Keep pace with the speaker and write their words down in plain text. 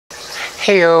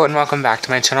Heyo, and welcome back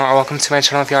to my channel, or welcome to my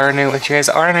channel if you are new. If you guys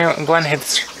are new, go ahead and hit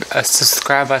the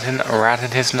subscribe button right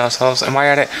at his nostrils, and while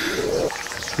you're at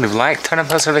it, leave a like, turn on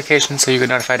post notifications so you get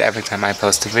notified every time I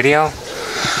post a video.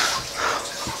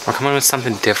 We're coming with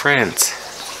something different.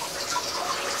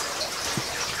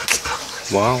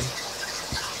 Wow.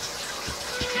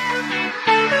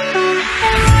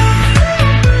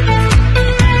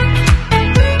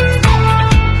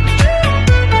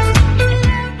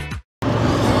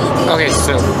 Okay,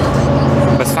 so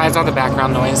besides all the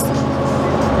background noise,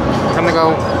 we're gonna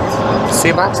go see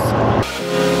a box.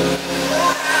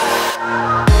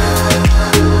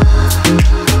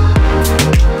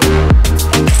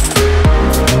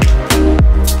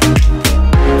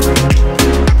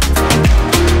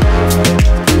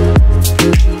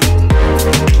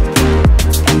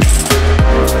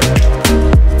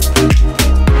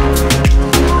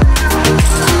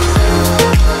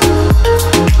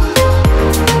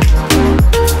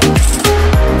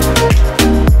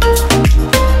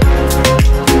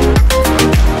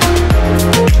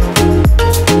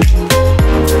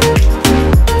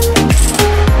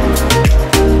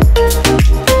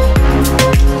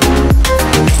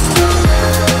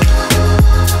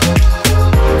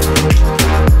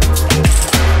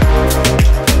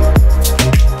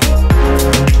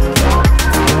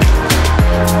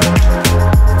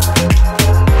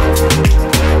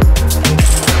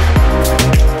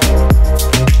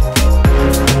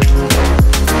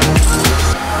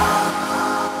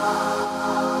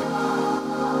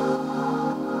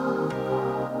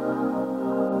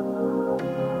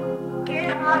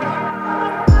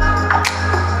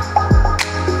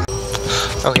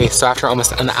 Okay, so after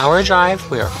almost an hour drive,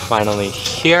 we are finally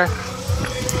here.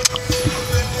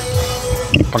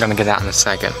 We're gonna get out in a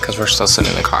second because we're still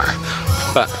sitting in the car.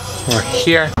 But we're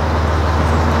here.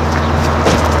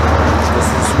 This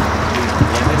is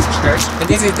the Adventist church. And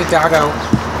this is the doggo.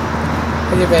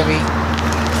 Hello, baby.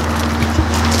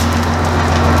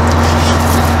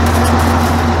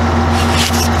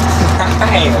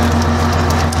 Hi.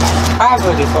 Hi,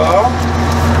 beautiful.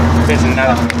 There's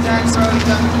another one.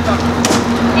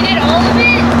 You did all of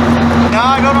it? No,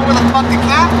 I don't know where the fuck the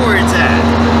clapboard's at.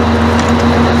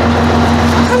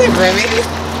 Come here, baby.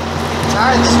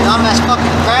 Tired of this dumbass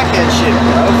fucking crackhead shit,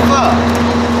 bro. Fuck.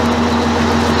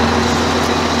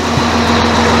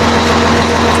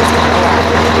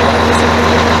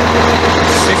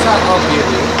 She's not Uppbeat,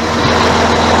 dude.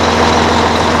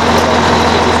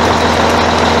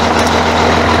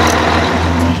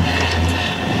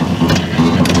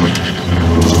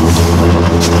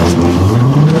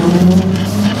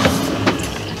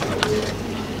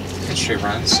 History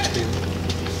runs too.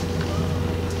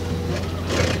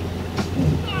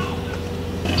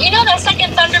 You know that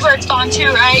second Thunderbird's gone too,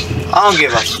 right? I don't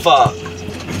give a fuck.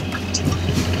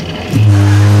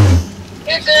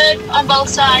 You're good on both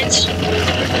sides.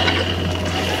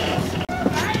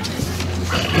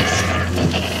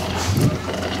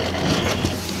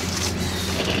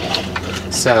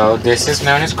 So this is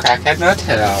known as Crackhead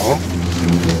Motel.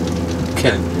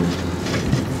 Okay.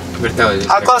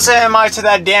 How close am I to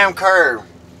that damn curb?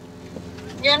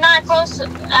 You're not close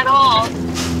at all.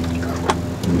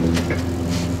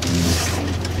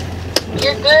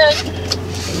 You're good.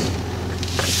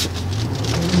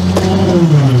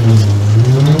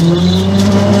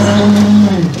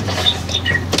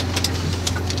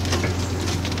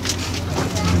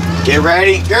 Get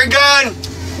ready. You're good.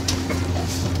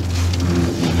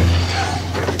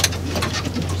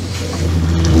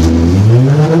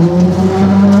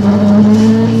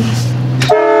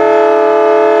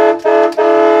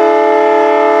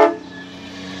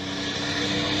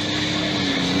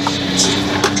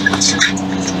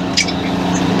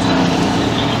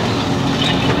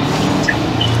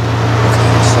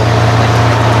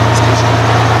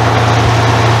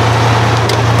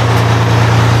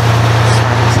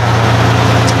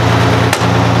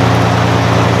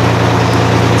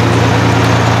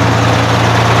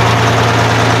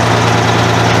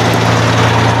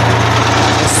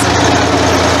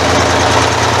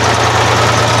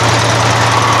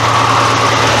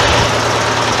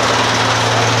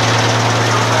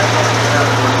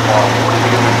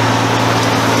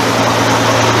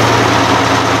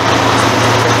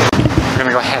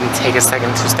 Take a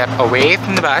second to step away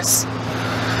from the bus.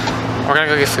 We're gonna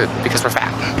go get food because we're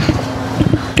fat.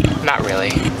 Not really.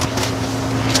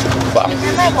 Well.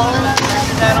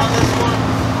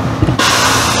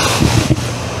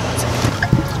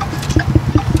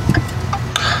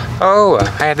 Oh,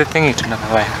 I had the thingy turned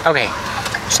up away. Okay,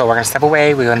 so we're gonna step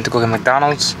away. We're going to go get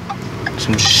McDonald's,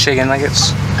 some chicken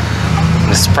nuggets,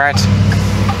 and a Sprite.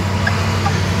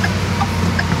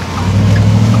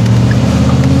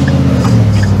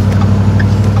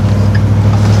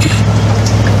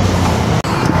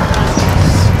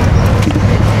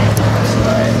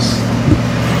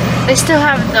 They still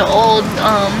have the old,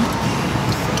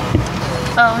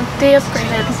 oh, they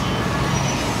upgraded.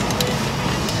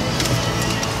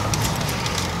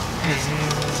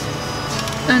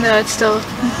 Oh no, it's still...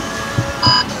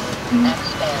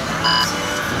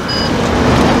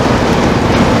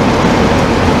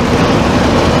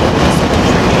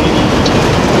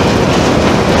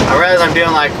 I realize I'm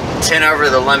doing like 10 over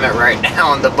the limit right now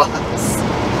on the bus.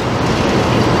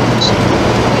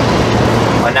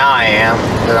 Well, now I am,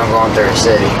 because I'm going through a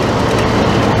city.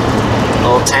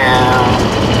 Old town.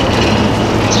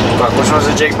 Fuck, which one's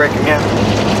the jig break again?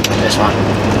 This one.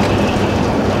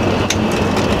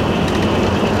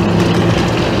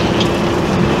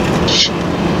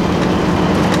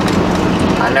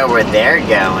 I know where they're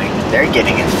going. They're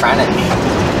getting in front of me.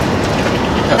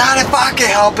 Not if I can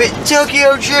help it.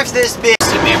 Tokyo drift this bitch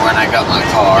to me when I got my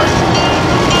car.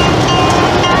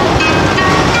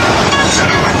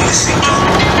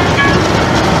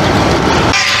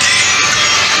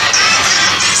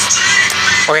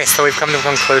 Okay, so we've come to the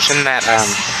conclusion that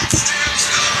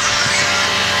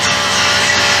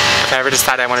if I ever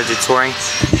decide I want to do touring,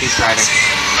 he's riding.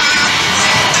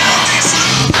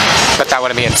 But that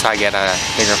wouldn't be until I get a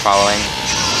bigger following.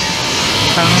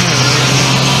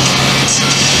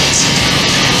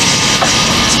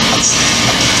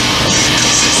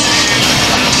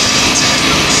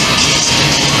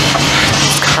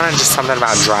 It's kind of just something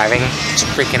about driving. It's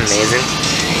freaking amazing.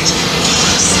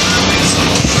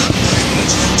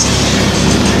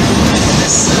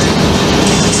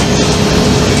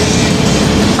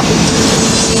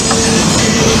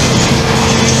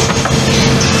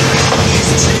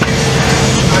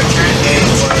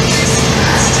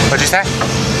 What'd you say?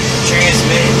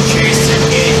 Tracer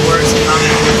gauge works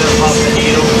coming with the off the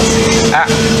needle. Ah.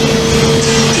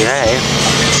 Yay.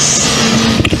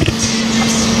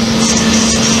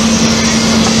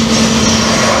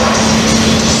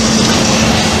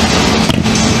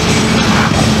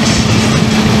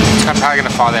 I'm probably gonna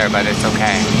fall there, but it's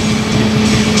okay.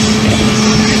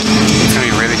 It's gonna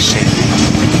be really shaky.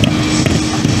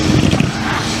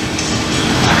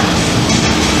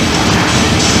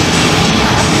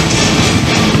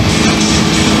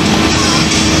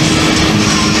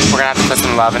 We're gonna have to put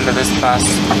some love into this bus.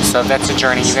 So if that's a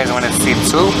journey you guys want to see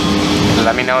too,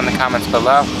 let me know in the comments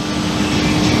below.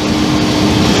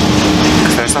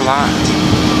 Because there's a lot.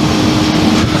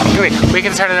 Anyway, we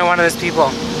can turn into one of those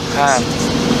people.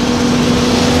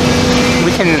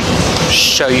 We can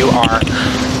show you our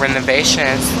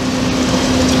renovations.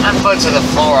 I'm foot to the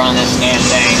floor on this damn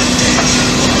thing.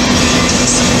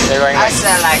 They're going like I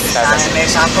said like this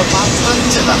animation, I put my foot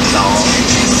to the floor.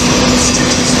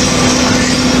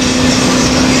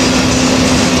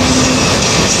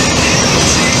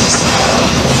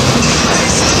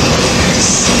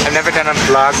 I've never done a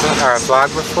vlog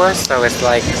before, so it's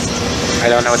like I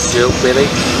don't know what to do really,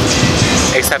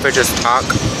 except for just talk.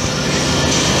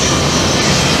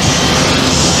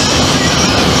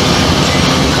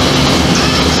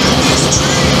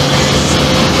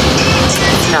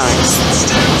 Nice.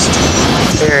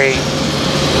 Very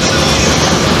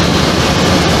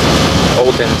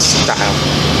olden style.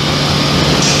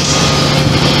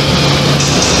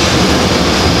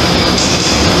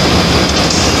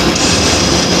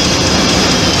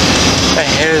 The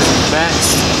hair is the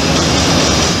best.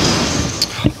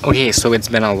 Okay, so it's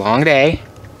been a long day.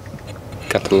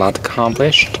 Got a lot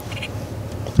accomplished.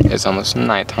 It's almost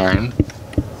nighttime.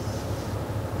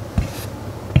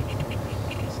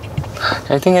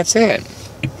 I think that's it. I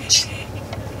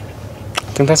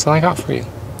think that's all I got for you.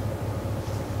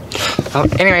 Well,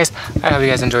 anyways, I hope you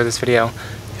guys enjoyed this video.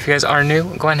 If you guys are new,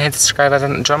 go ahead and hit the subscribe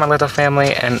button, join my little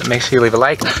family, and make sure you leave a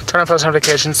like, turn on post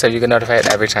notifications so you get notified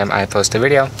every time I post a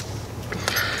video.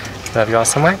 Love you all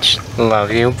so much.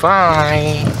 Love you.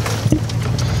 Bye.